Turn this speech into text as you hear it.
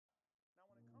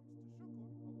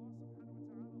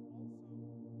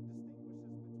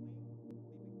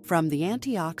From the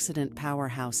antioxidant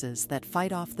powerhouses that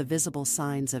fight off the visible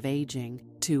signs of aging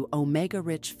to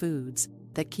omega-rich foods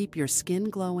that keep your skin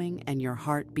glowing and your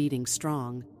heart beating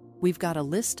strong, we've got a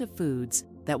list of foods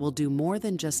that will do more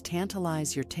than just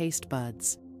tantalize your taste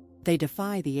buds. They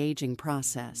defy the aging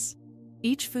process.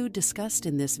 Each food discussed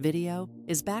in this video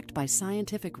is backed by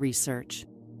scientific research.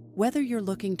 Whether you're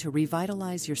looking to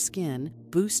revitalize your skin,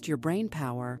 boost your brain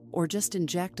power, or just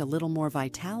inject a little more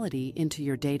vitality into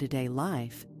your day-to-day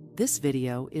life, this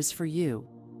video is for you.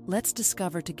 Let's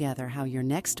discover together how your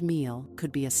next meal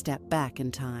could be a step back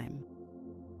in time.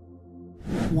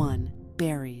 1.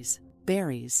 Berries.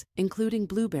 Berries, including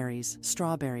blueberries,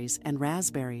 strawberries, and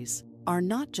raspberries, are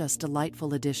not just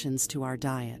delightful additions to our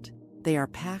diet. They are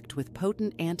packed with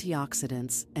potent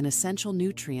antioxidants and essential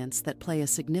nutrients that play a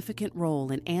significant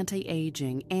role in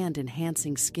anti-aging and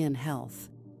enhancing skin health.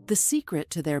 The secret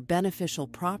to their beneficial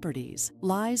properties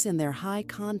lies in their high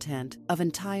content of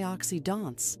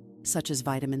antioxidants, such as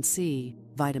vitamin C,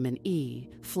 vitamin E,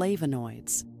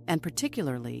 flavonoids, and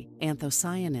particularly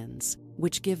anthocyanins,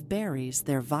 which give berries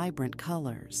their vibrant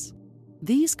colors.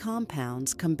 These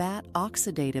compounds combat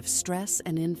oxidative stress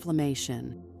and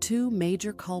inflammation, two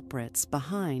major culprits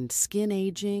behind skin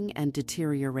aging and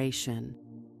deterioration.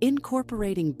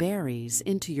 Incorporating berries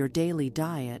into your daily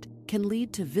diet can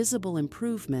lead to visible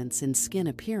improvements in skin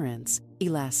appearance,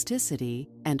 elasticity,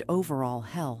 and overall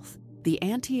health. The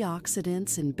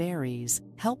antioxidants in berries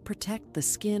help protect the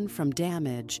skin from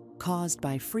damage caused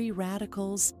by free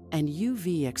radicals and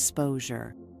UV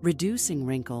exposure, reducing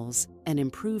wrinkles and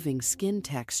improving skin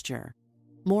texture.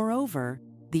 Moreover,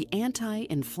 the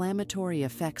anti-inflammatory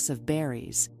effects of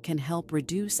berries can help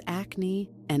reduce acne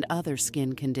and other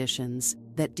skin conditions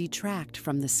that detract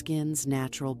from the skin's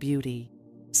natural beauty.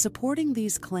 Supporting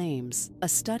these claims, a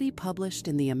study published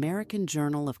in the American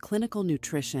Journal of Clinical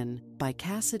Nutrition by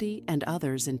Cassidy and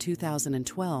others in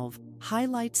 2012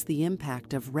 highlights the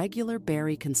impact of regular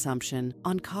berry consumption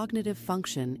on cognitive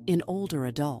function in older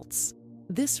adults.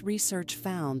 This research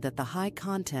found that the high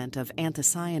content of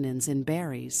anthocyanins in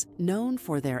berries, known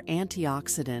for their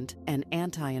antioxidant and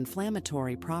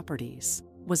anti-inflammatory properties,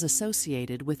 was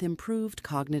associated with improved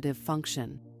cognitive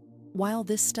function. While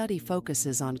this study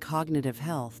focuses on cognitive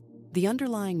health, the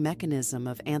underlying mechanism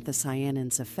of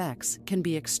anthocyanins' effects can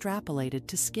be extrapolated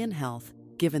to skin health,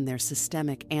 given their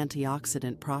systemic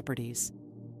antioxidant properties.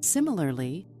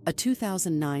 Similarly, a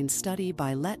 2009 study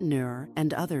by Letteneur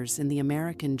and others in the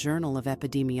American Journal of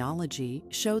Epidemiology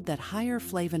showed that higher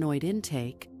flavonoid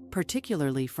intake,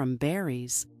 particularly from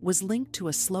berries, was linked to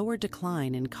a slower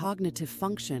decline in cognitive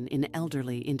function in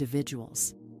elderly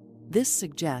individuals. This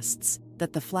suggests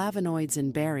that the flavonoids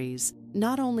in berries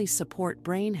not only support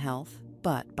brain health,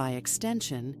 but, by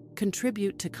extension,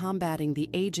 contribute to combating the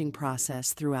aging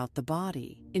process throughout the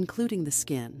body, including the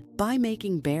skin. By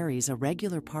making berries a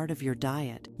regular part of your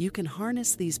diet, you can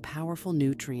harness these powerful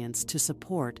nutrients to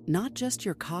support not just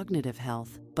your cognitive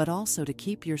health, but also to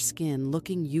keep your skin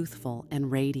looking youthful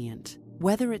and radiant.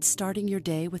 Whether it's starting your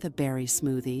day with a berry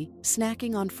smoothie,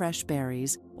 snacking on fresh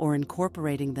berries, or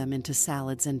incorporating them into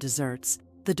salads and desserts,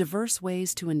 the diverse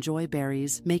ways to enjoy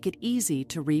berries make it easy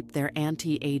to reap their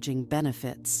anti-aging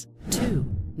benefits. 2.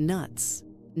 Nuts.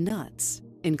 Nuts,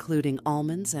 including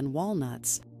almonds and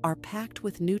walnuts, are packed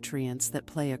with nutrients that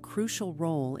play a crucial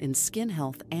role in skin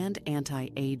health and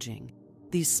anti-aging.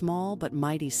 These small but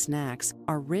mighty snacks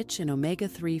are rich in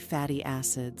omega-3 fatty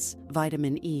acids,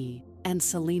 vitamin E, and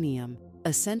selenium,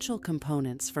 essential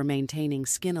components for maintaining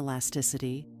skin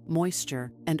elasticity,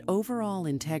 moisture, and overall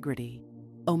integrity.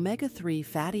 Omega-3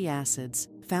 fatty acids,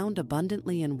 found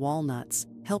abundantly in walnuts,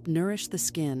 help nourish the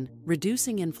skin,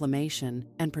 reducing inflammation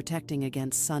and protecting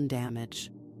against sun damage.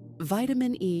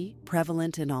 Vitamin E,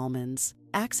 prevalent in almonds,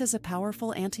 acts as a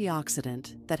powerful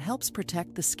antioxidant that helps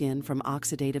protect the skin from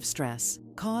oxidative stress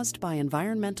caused by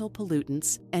environmental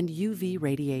pollutants and UV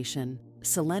radiation.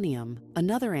 Selenium,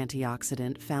 another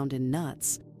antioxidant found in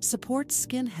nuts, supports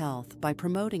skin health by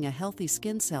promoting a healthy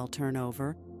skin cell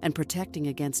turnover and protecting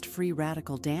against free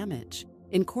radical damage.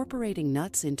 Incorporating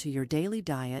nuts into your daily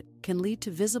diet can lead to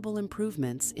visible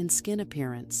improvements in skin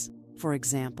appearance. For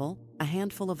example, a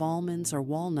handful of almonds or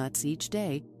walnuts each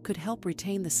day could help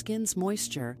retain the skin's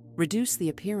moisture, reduce the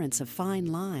appearance of fine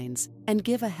lines, and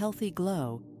give a healthy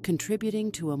glow,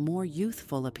 contributing to a more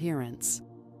youthful appearance.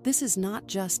 This is not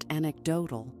just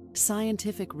anecdotal.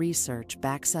 Scientific research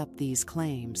backs up these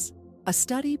claims. A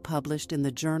study published in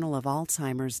the Journal of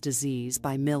Alzheimer's Disease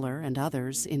by Miller and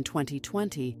others in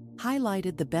 2020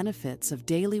 highlighted the benefits of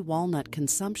daily walnut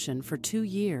consumption for 2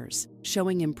 years,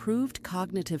 showing improved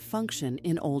cognitive function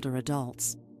in older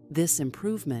adults. This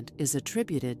improvement is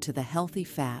attributed to the healthy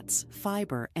fats,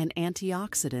 fiber, and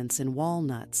antioxidants in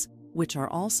walnuts, which are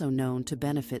also known to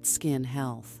benefit skin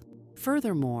health.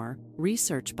 Furthermore,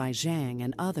 research by Zhang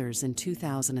and others in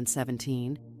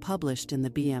 2017, published in the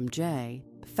BMJ,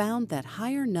 found that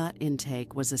higher nut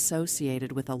intake was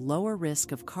associated with a lower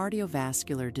risk of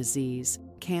cardiovascular disease,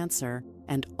 cancer,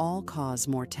 and all-cause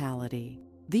mortality.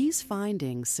 These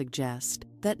findings suggest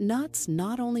that nuts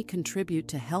not only contribute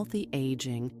to healthy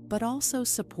aging, but also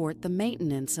support the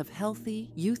maintenance of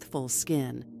healthy, youthful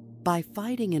skin by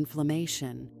fighting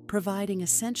inflammation, providing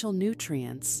essential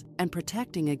nutrients, and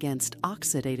protecting against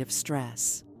oxidative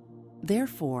stress.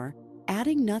 Therefore,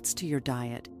 adding nuts to your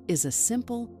diet is a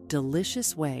simple,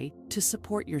 delicious way to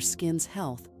support your skin's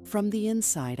health from the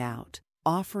inside out,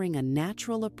 offering a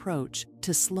natural approach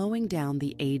to slowing down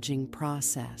the aging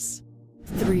process.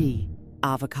 3.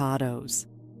 Avocados.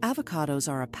 Avocados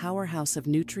are a powerhouse of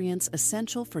nutrients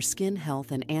essential for skin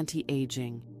health and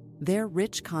anti-aging. Their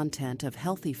rich content of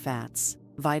healthy fats,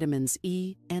 vitamins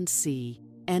E and C,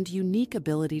 and unique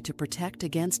ability to protect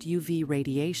against UV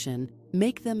radiation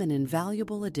make them an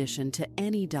invaluable addition to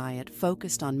any diet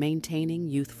focused on maintaining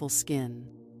youthful skin.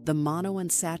 The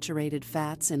monounsaturated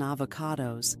fats in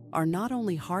avocados are not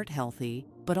only heart-healthy,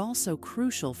 but also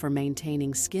crucial for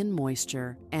maintaining skin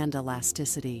moisture and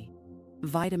elasticity.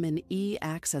 Vitamin E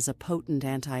acts as a potent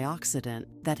antioxidant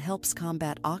that helps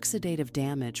combat oxidative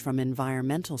damage from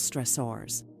environmental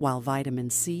stressors, while vitamin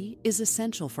C is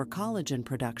essential for collagen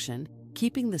production,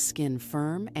 keeping the skin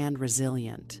firm and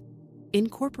resilient.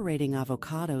 Incorporating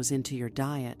avocados into your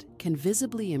diet can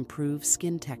visibly improve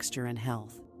skin texture and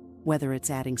health. Whether it's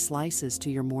adding slices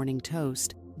to your morning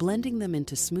toast, blending them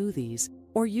into smoothies,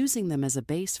 or using them as a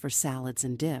base for salads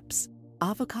and dips,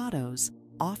 avocados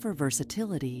offer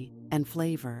versatility and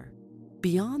flavor.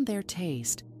 Beyond their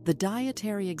taste, the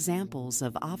dietary examples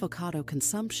of avocado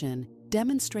consumption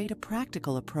demonstrate a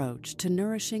practical approach to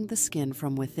nourishing the skin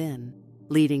from within,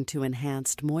 leading to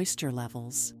enhanced moisture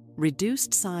levels,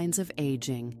 reduced signs of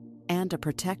aging, and a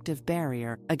protective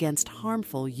barrier against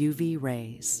harmful UV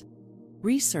rays.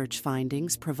 Research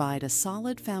findings provide a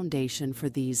solid foundation for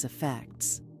these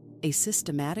effects. A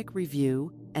systematic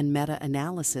review and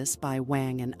meta-analysis by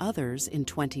Wang and others in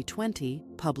 2020,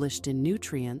 published in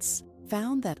Nutrients,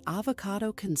 found that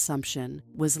avocado consumption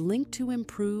was linked to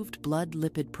improved blood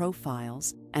lipid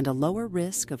profiles and a lower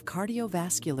risk of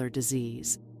cardiovascular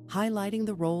disease, highlighting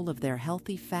the role of their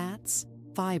healthy fats,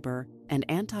 fiber, and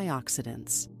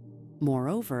antioxidants.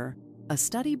 Moreover, a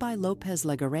study by Lopez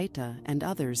Legarreta and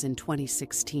others in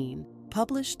 2016,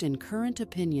 published in Current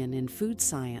Opinion in Food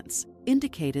Science,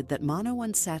 indicated that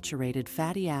monounsaturated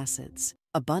fatty acids,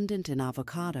 abundant in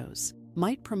avocados,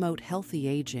 might promote healthy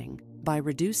aging by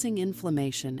reducing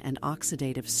inflammation and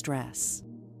oxidative stress.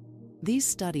 These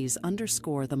studies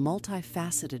underscore the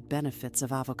multifaceted benefits of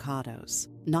avocados,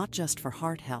 not just for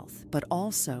heart health, but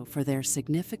also for their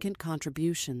significant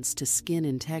contributions to skin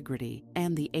integrity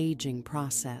and the aging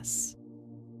process.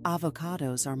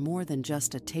 Avocados are more than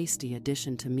just a tasty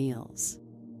addition to meals.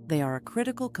 They are a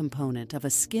critical component of a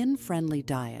skin-friendly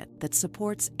diet that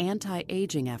supports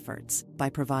anti-aging efforts by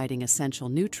providing essential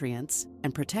nutrients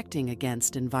and protecting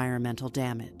against environmental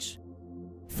damage.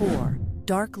 4.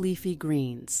 Dark leafy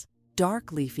greens.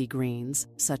 Dark leafy greens,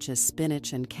 such as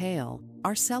spinach and kale,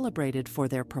 are celebrated for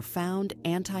their profound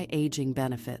anti-aging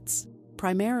benefits,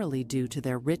 primarily due to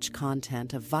their rich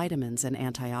content of vitamins and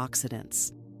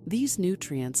antioxidants. These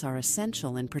nutrients are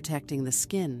essential in protecting the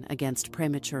skin against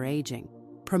premature aging,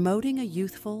 promoting a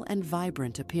youthful and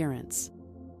vibrant appearance.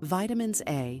 Vitamins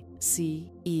A,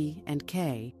 C, E, and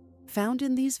K found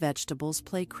in these vegetables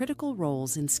play critical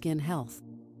roles in skin health.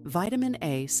 Vitamin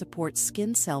A supports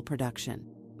skin cell production.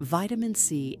 Vitamin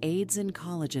C aids in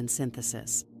collagen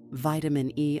synthesis.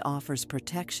 Vitamin E offers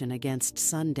protection against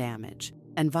sun damage,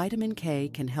 and vitamin K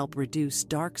can help reduce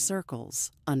dark circles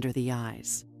under the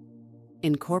eyes.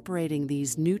 Incorporating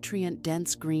these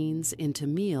nutrient-dense greens into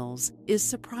meals is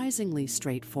surprisingly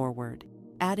straightforward.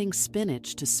 Adding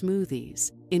spinach to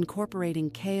smoothies,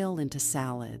 incorporating kale into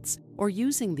salads, or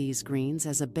using these greens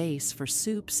as a base for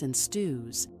soups and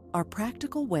stews are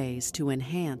practical ways to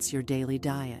enhance your daily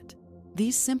diet.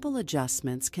 These simple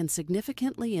adjustments can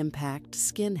significantly impact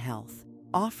skin health,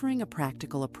 offering a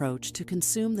practical approach to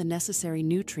consume the necessary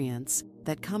nutrients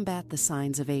that combat the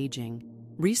signs of aging.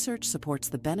 Research supports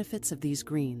the benefits of these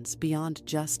greens beyond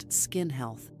just skin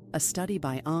health. A study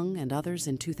by Ung and others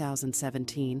in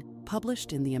 2017,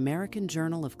 published in the American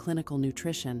Journal of Clinical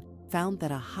Nutrition, found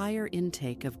that a higher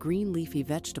intake of green leafy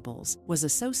vegetables was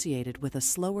associated with a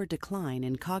slower decline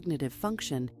in cognitive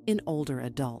function in older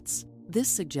adults. This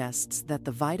suggests that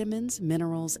the vitamins,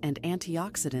 minerals, and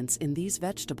antioxidants in these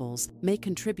vegetables may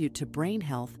contribute to brain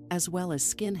health as well as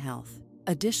skin health.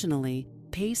 Additionally,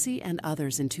 Pacey and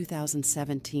others in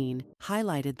 2017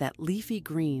 highlighted that leafy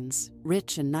greens,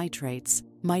 rich in nitrates,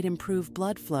 might improve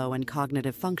blood flow and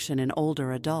cognitive function in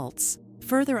older adults,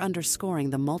 further underscoring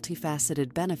the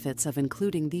multifaceted benefits of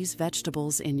including these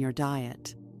vegetables in your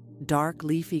diet. Dark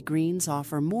leafy greens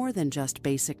offer more than just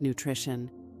basic nutrition.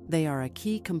 They are a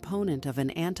key component of an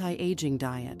anti-aging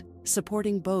diet,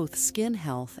 supporting both skin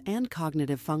health and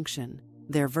cognitive function.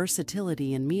 Their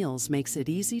versatility in meals makes it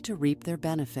easy to reap their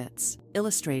benefits,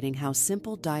 illustrating how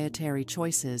simple dietary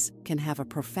choices can have a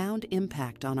profound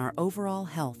impact on our overall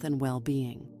health and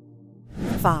well-being.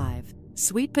 5.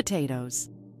 Sweet potatoes.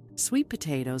 Sweet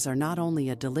potatoes are not only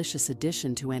a delicious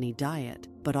addition to any diet,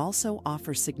 but also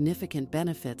offer significant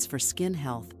benefits for skin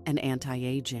health and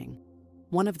anti-aging.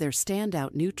 One of their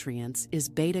standout nutrients is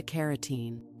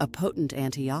beta-carotene, a potent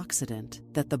antioxidant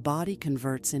that the body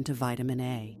converts into vitamin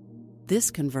A.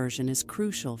 This conversion is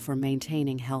crucial for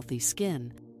maintaining healthy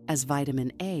skin, as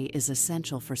vitamin A is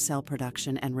essential for cell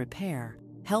production and repair,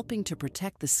 helping to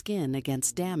protect the skin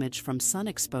against damage from sun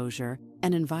exposure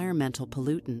and environmental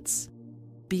pollutants.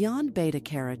 Beyond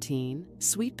beta-carotene,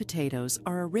 sweet potatoes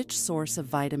are a rich source of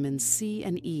vitamins C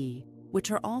and E,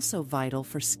 which are also vital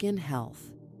for skin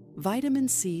health. Vitamin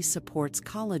C supports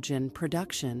collagen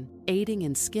production, aiding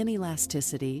in skin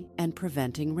elasticity and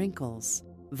preventing wrinkles.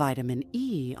 Vitamin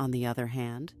E, on the other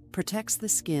hand, protects the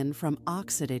skin from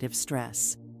oxidative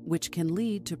stress, which can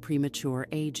lead to premature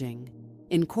aging.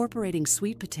 Incorporating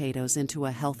sweet potatoes into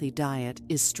a healthy diet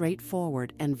is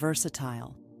straightforward and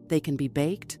versatile. They can be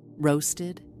baked,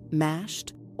 roasted,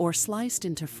 mashed, or sliced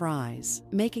into fries,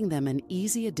 making them an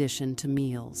easy addition to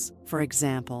meals. For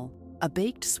example, a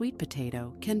baked sweet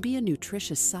potato can be a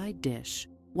nutritious side dish,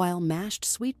 while mashed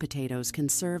sweet potatoes can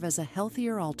serve as a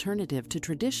healthier alternative to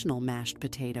traditional mashed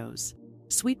potatoes.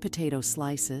 Sweet potato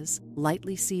slices,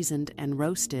 lightly seasoned and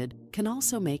roasted, can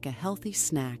also make a healthy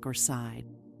snack or side.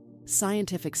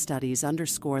 Scientific studies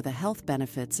underscore the health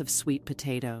benefits of sweet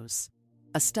potatoes.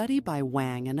 A study by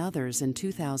Wang and others in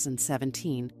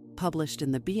 2017, published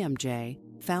in the BMJ,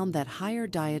 found that higher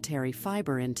dietary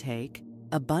fiber intake,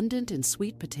 abundant in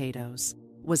sweet potatoes,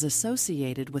 was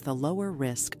associated with a lower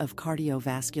risk of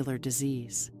cardiovascular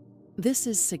disease. This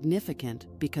is significant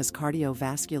because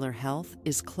cardiovascular health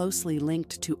is closely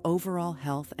linked to overall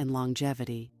health and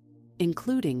longevity,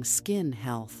 including skin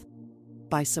health.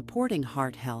 By supporting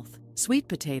heart health, sweet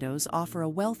potatoes offer a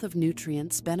wealth of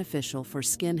nutrients beneficial for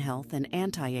skin health and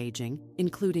anti-aging,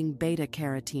 including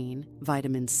beta-carotene,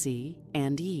 vitamin C,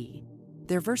 and E.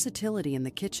 Their versatility in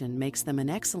the kitchen makes them an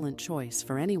excellent choice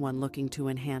for anyone looking to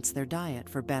enhance their diet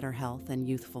for better health and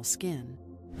youthful skin.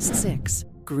 6.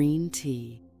 Green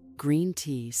tea. Green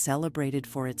tea, celebrated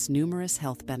for its numerous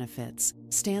health benefits,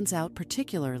 stands out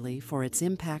particularly for its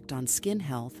impact on skin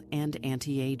health and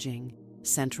anti-aging.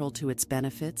 Central to its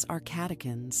benefits are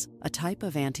catechins, a type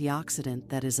of antioxidant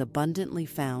that is abundantly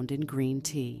found in green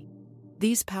tea.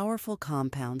 These powerful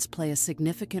compounds play a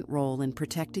significant role in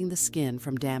protecting the skin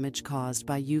from damage caused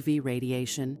by UV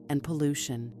radiation and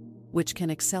pollution, which can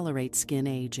accelerate skin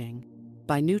aging.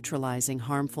 By neutralizing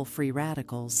harmful free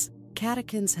radicals,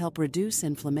 catechins help reduce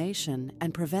inflammation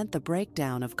and prevent the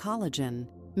breakdown of collagen,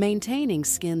 maintaining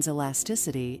skin's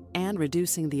elasticity and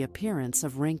reducing the appearance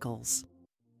of wrinkles.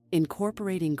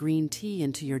 Incorporating green tea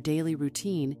into your daily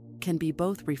routine can be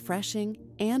both refreshing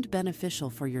and beneficial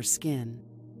for your skin.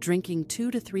 Drinking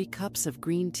 2 to 3 cups of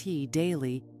green tea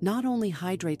daily not only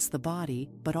hydrates the body,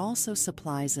 but also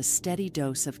supplies a steady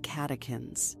dose of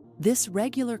catechins. This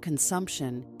regular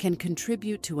consumption can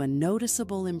contribute to a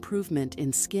noticeable improvement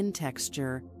in skin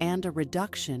texture and a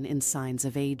reduction in signs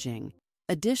of aging.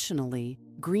 Additionally,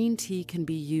 green tea can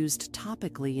be used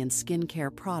topically in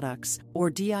skincare products or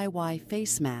DIY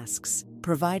face masks,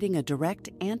 providing a direct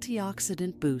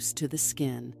antioxidant boost to the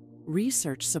skin.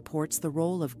 Research supports the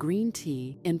role of green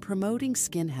tea in promoting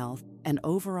skin health and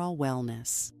overall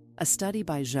wellness. A study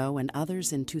by Zhou and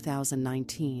others in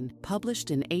 2019,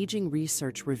 published in Aging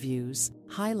Research Reviews,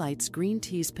 highlights green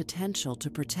tea's potential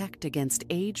to protect against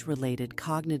age-related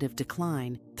cognitive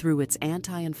decline through its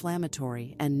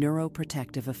anti-inflammatory and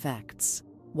neuroprotective effects.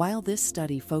 While this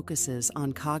study focuses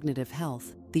on cognitive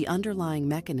health, the underlying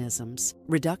mechanisms,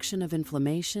 reduction of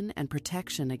inflammation and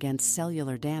protection against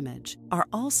cellular damage, are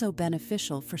also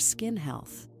beneficial for skin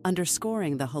health,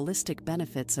 underscoring the holistic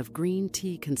benefits of green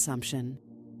tea consumption.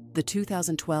 The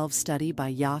 2012 study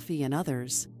by Defy and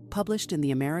others, published in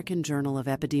the American Journal of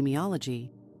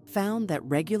Epidemiology, found that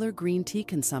regular green tea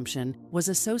consumption was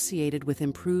associated with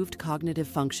improved cognitive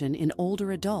function in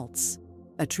older adults,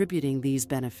 attributing these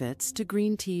benefits to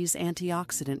green tea's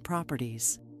antioxidant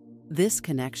properties. This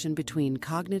connection between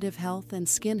cognitive health and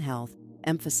skin health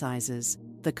emphasizes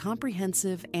the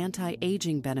comprehensive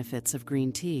anti-aging benefits of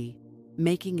green tea,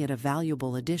 making it a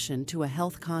valuable addition to a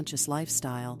health-conscious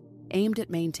lifestyle aimed at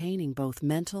maintaining both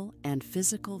mental and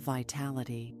physical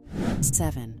vitality.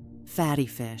 7. Fatty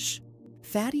fish.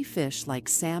 Fatty fish like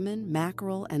salmon,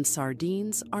 mackerel, and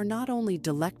sardines are not only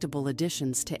delectable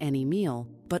additions to any meal,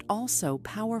 but also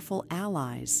powerful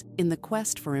allies in the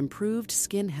quest for improved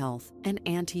skin health and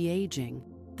anti-aging.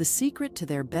 The secret to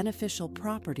their beneficial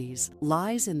properties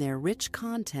lies in their rich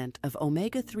content of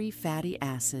omega-3 fatty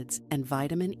acids and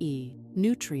vitamin E,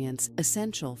 nutrients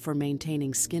essential for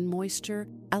maintaining skin moisture,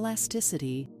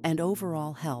 elasticity, and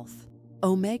overall health.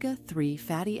 Omega-3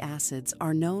 fatty acids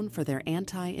are known for their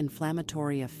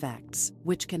anti-inflammatory effects,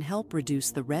 which can help reduce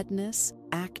the redness,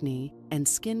 acne, and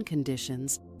skin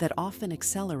conditions that often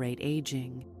accelerate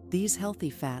aging. These healthy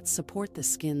fats support the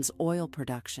skin's oil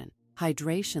production,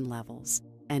 hydration levels,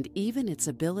 and even its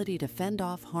ability to fend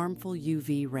off harmful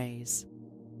UV rays.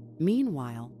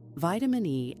 Meanwhile, vitamin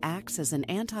E acts as an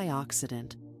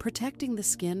antioxidant, protecting the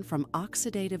skin from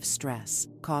oxidative stress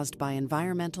caused by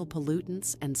environmental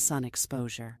pollutants and sun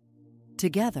exposure.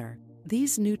 Together,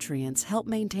 these nutrients help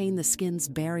maintain the skin's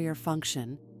barrier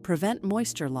function, prevent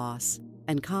moisture loss,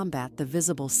 and combat the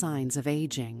visible signs of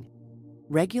aging.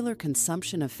 Regular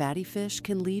consumption of fatty fish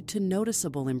can lead to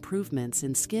noticeable improvements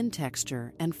in skin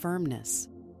texture and firmness.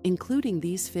 Including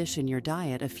these fish in your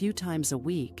diet a few times a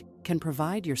week can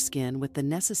provide your skin with the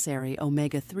necessary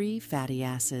omega-3 fatty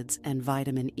acids and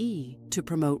vitamin E to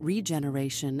promote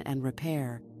regeneration and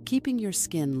repair, keeping your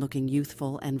skin looking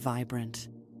youthful and vibrant.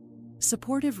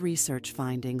 Supportive research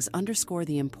findings underscore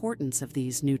the importance of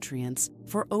these nutrients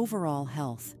for overall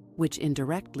health, which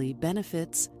indirectly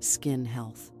benefits skin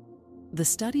health. The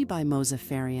study by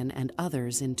Mozaffarian and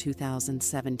others in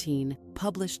 2017,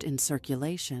 published in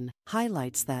Circulation,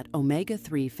 highlights that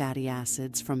omega-3 fatty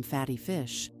acids from fatty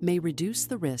fish may reduce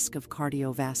the risk of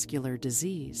cardiovascular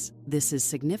disease. This is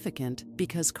significant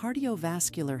because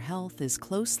cardiovascular health is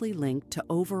closely linked to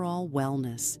overall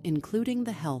wellness, including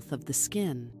the health of the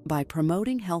skin. By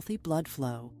promoting healthy blood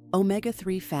flow,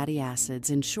 omega-3 fatty acids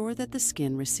ensure that the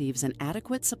skin receives an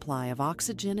adequate supply of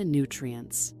oxygen and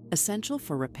nutrients, essential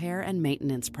for repair and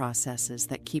maintenance processes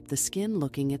that keep the skin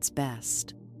looking its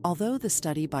best. Although the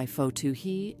study by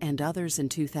Fo-Tu-He and others in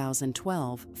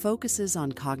 2012 focuses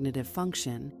on cognitive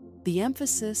function, the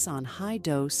emphasis on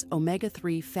high-dose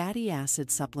omega-3 fatty acid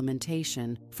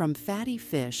supplementation from fatty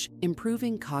fish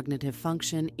improving cognitive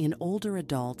function in older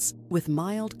adults with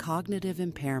mild cognitive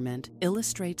impairment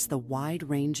illustrates the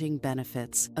wide-ranging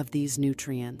benefits of these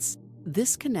nutrients.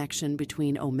 This connection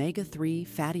between omega-3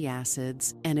 fatty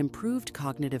acids and improved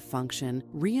cognitive function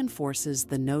reinforces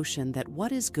the notion that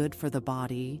what is good for the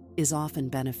body is often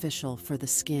beneficial for the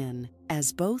skin,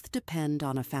 as both depend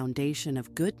on a foundation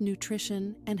of good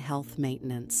nutrition and health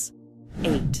maintenance.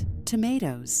 8.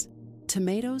 Tomatoes.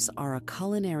 Tomatoes are a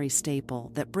culinary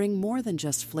staple that bring more than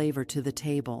just flavor to the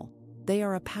table. They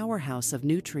are a powerhouse of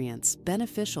nutrients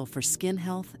beneficial for skin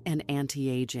health and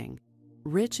anti-aging.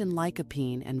 Rich in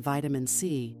lycopene and vitamin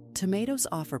C, tomatoes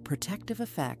offer protective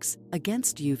effects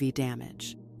against UV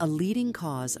damage, a leading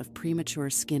cause of premature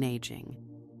skin aging.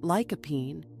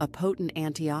 Lycopene, a potent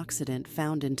antioxidant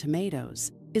found in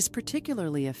tomatoes, is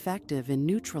particularly effective in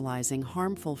neutralizing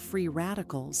harmful free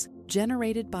radicals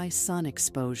generated by sun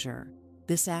exposure.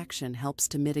 This action helps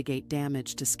to mitigate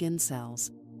damage to skin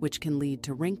cells, which can lead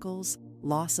to wrinkles,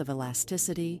 loss of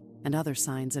elasticity, and other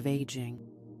signs of aging.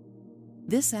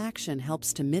 This action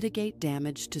helps to mitigate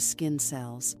damage to skin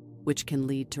cells, which can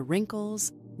lead to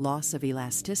wrinkles, loss of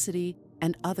elasticity,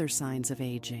 and other signs of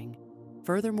aging.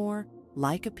 Furthermore,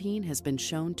 lycopene has been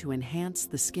shown to enhance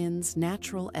the skin's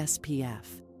natural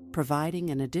SPF,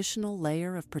 providing an additional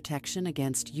layer of protection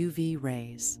against UV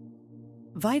rays.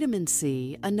 Vitamin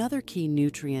C, another key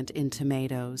nutrient in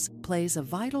tomatoes, plays a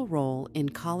vital role in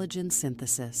collagen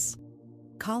synthesis.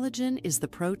 Collagen is the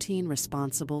protein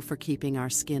responsible for keeping our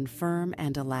skin firm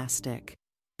and elastic.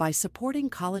 By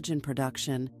supporting collagen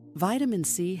production, vitamin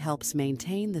C helps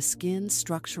maintain the skin's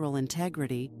structural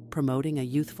integrity, promoting a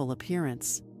youthful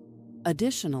appearance.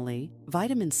 Additionally,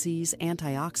 vitamin C's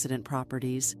antioxidant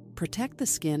properties protect the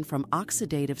skin from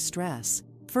oxidative stress,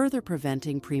 further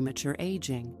preventing premature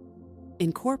aging.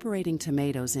 Incorporating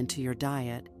tomatoes into your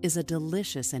diet is a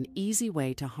delicious and easy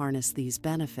way to harness these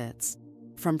benefits.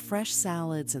 From fresh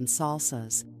salads and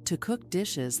salsas to cooked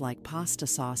dishes like pasta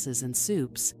sauces and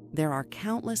soups, there are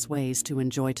countless ways to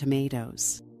enjoy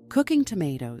tomatoes. Cooking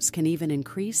tomatoes can even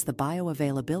increase the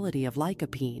bioavailability of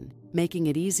lycopene, making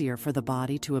it easier for the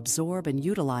body to absorb and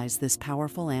utilize this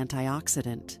powerful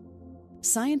antioxidant.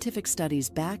 Scientific studies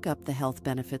back up the health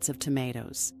benefits of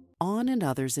tomatoes. On and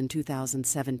others in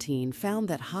 2017 found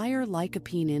that higher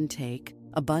lycopene intake,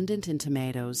 abundant in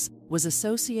tomatoes, was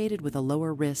associated with a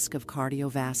lower risk of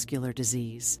cardiovascular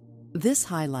disease. This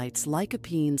highlights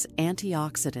lycopene's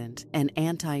antioxidant and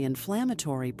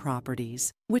anti-inflammatory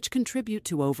properties, which contribute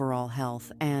to overall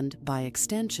health and, by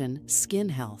extension, skin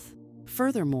health.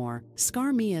 Furthermore,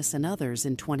 Skarmias and others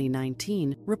in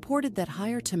 2019 reported that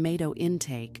higher tomato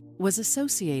intake was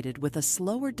associated with a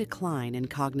slower decline in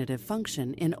cognitive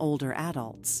function in older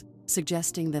adults,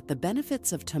 suggesting that the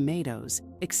benefits of tomatoes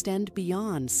extend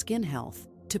beyond skin health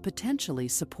to potentially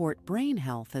support brain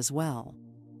health as well.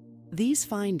 These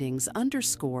findings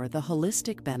underscore the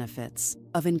holistic benefits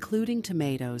of including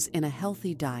tomatoes in a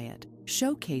healthy diet,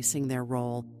 showcasing their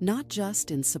role not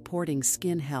just in supporting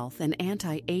skin health and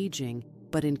anti-aging,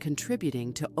 but in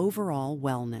contributing to overall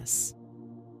wellness.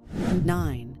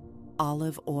 9.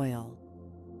 Olive oil.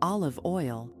 Olive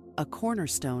oil, a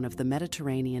cornerstone of the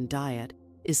Mediterranean diet,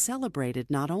 is celebrated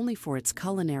not only for its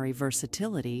culinary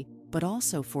versatility, but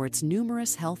also for its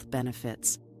numerous health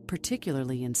benefits,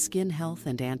 particularly in skin health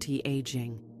and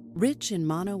anti-aging. Rich in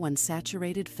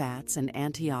monounsaturated fats and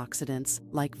antioxidants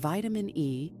like vitamin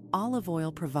E, olive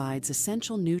oil provides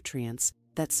essential nutrients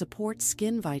that support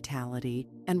skin vitality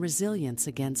and resilience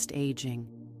against aging.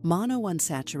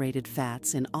 Monounsaturated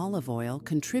fats in olive oil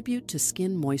contribute to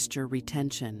skin moisture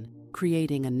retention,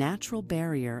 creating a natural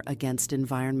barrier against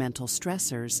environmental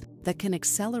stressors that can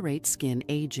accelerate skin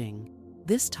aging.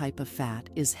 This type of fat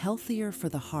is healthier for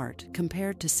the heart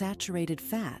compared to saturated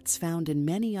fats found in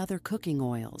many other cooking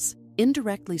oils,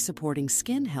 indirectly supporting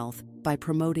skin health by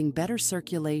promoting better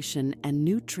circulation and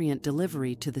nutrient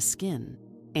delivery to the skin.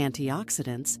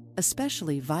 Antioxidants,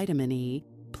 especially vitamin E,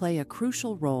 play a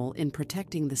crucial role in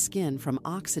protecting the skin from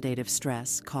oxidative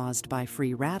stress caused by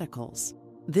free radicals.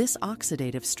 This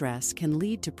oxidative stress can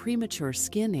lead to premature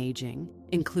skin aging,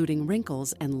 including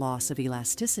wrinkles and loss of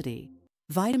elasticity.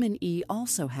 Vitamin E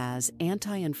also has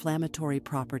anti-inflammatory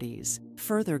properties,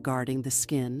 further guarding the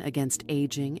skin against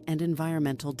aging and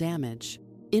environmental damage.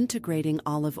 Integrating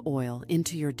olive oil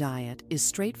into your diet is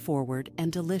straightforward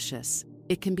and delicious.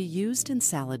 It can be used in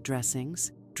salad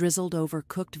dressings, drizzled over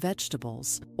cooked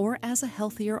vegetables, or as a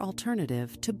healthier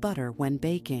alternative to butter when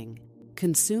baking.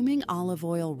 Consuming olive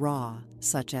oil raw,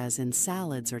 such as in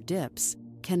salads or dips,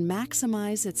 can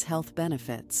maximize its health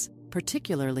benefits,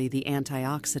 particularly the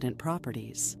antioxidant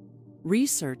properties.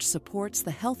 Research supports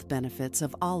the health benefits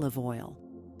of olive oil.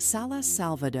 Salas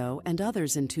Salvado and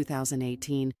others in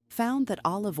 2018 found that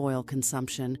olive oil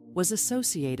consumption was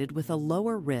associated with a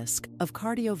lower risk of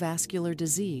cardiovascular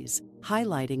disease,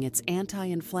 highlighting its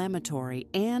anti-inflammatory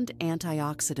and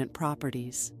antioxidant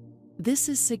properties. This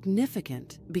is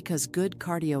significant because good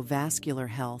cardiovascular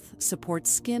health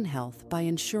supports skin health by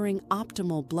ensuring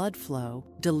optimal blood flow,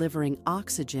 delivering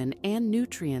oxygen and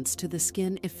nutrients to the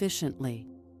skin efficiently.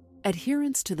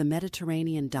 Adherence to the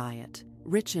Mediterranean diet,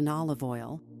 rich in olive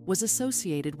oil, was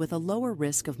associated with a lower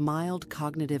risk of mild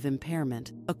cognitive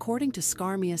impairment, according to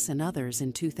Skarmias and others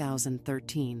in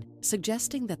 2013,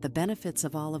 suggesting that the benefits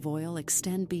of olive oil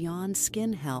extend beyond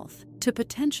skin health to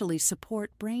potentially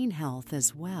support brain health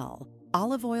as well.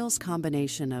 Olive oil's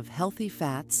combination of healthy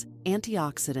fats,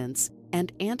 antioxidants,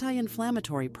 and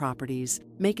anti-inflammatory properties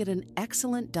make it an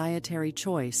excellent dietary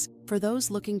choice for those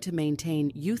looking to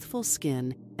maintain youthful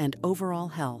skin and overall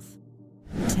health.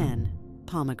 10.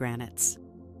 Pomegranates.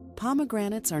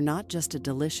 Pomegranates are not just a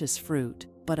delicious fruit,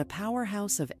 but a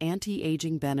powerhouse of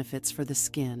anti-aging benefits for the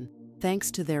skin, thanks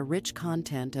to their rich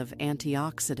content of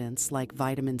antioxidants like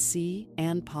vitamin C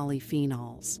and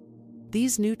polyphenols.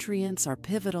 These nutrients are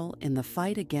pivotal in the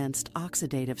fight against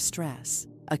oxidative stress,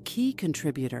 a key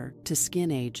contributor to skin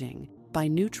aging, by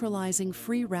neutralizing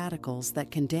free radicals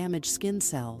that can damage skin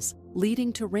cells,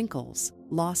 leading to wrinkles,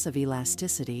 loss of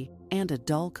elasticity, and a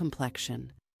dull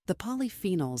complexion. The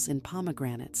polyphenols in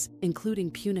pomegranates,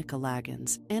 including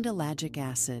punicalagins and ellagic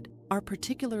acid, are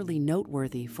particularly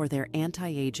noteworthy for their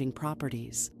anti-aging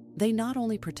properties. They not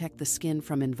only protect the skin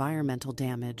from environmental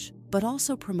damage, but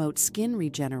also promote skin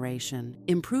regeneration,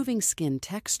 improving skin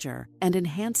texture, and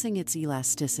enhancing its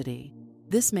elasticity.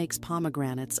 This makes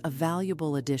pomegranates a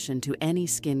valuable addition to any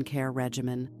skincare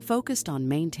regimen focused on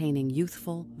maintaining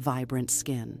youthful, vibrant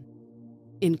skin.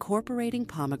 Incorporating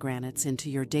pomegranates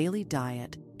into your daily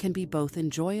diet can be both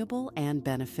enjoyable and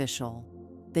beneficial.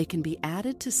 They can be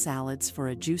added to salads for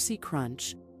a juicy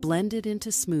crunch, blended into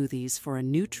smoothies for a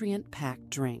nutrient-packed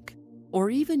drink, or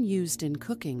even used in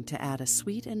cooking to add a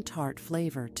sweet and tart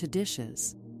flavor to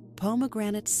dishes.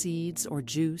 Pomegranate seeds or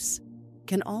juice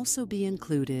can also be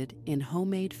included in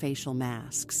homemade facial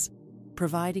masks,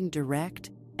 providing direct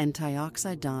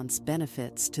antioxidants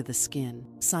benefits to the skin.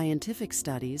 Scientific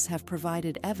studies have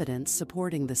provided evidence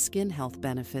supporting the skin health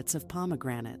benefits of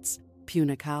pomegranates.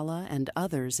 Punicala and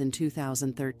others in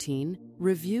 2013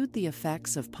 reviewed the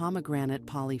effects of pomegranate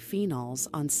polyphenols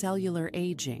on cellular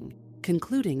aging,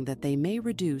 concluding that they may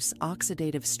reduce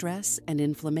oxidative stress and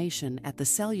inflammation at the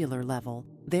cellular level,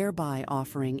 thereby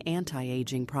offering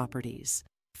anti-aging properties.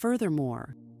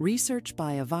 Furthermore, research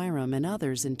by Aviram and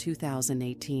others in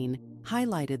 2018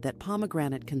 highlighted that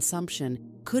pomegranate consumption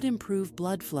could improve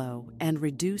blood flow and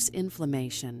reduce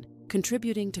inflammation,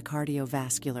 contributing to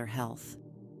cardiovascular health.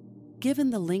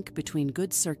 Given the link between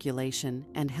good circulation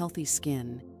and healthy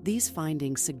skin, these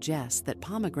findings suggest that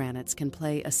pomegranates can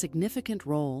play a significant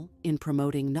role in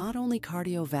promoting not only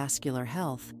cardiovascular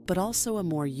health, but also a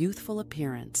more youthful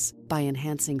appearance by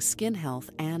enhancing skin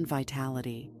health and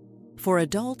vitality. For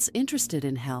adults interested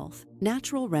in health,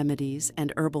 natural remedies,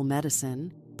 and herbal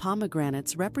medicine,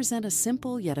 pomegranates represent a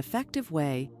simple yet effective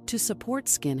way to support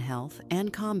skin health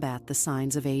and combat the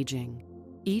signs of aging.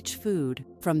 Each food,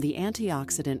 from the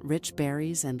antioxidant-rich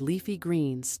berries and leafy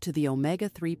greens to the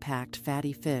omega-3 packed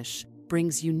fatty fish,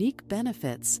 brings unique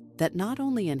benefits that not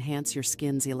only enhance your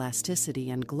skin's elasticity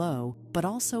and glow, but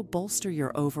also bolster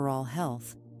your overall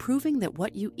health, proving that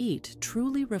what you eat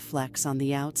truly reflects on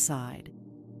the outside.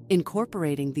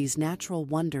 Incorporating these natural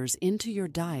wonders into your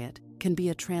diet can be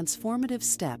a transformative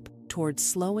step towards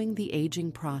slowing the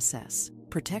aging process,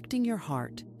 protecting your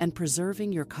heart, and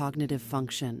preserving your cognitive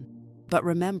function. But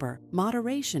remember,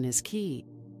 moderation is key.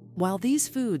 While these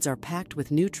foods are packed with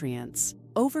nutrients,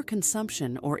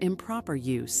 overconsumption or improper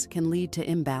use can lead to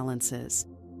imbalances.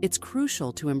 It's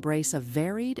crucial to embrace a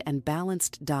varied and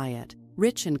balanced diet,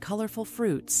 rich in colorful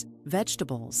fruits,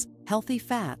 vegetables, healthy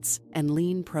fats, and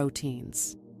lean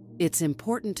proteins. It's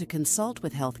important to consult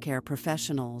with healthcare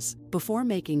professionals before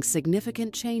making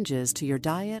significant changes to your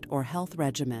diet or health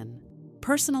regimen.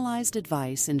 Personalized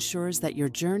advice ensures that your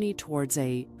journey towards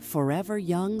a forever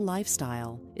young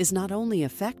lifestyle is not only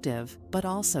effective, but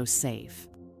also safe.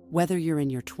 Whether you're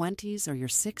in your 20s or your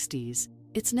 60s,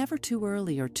 it's never too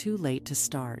early or too late to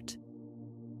start.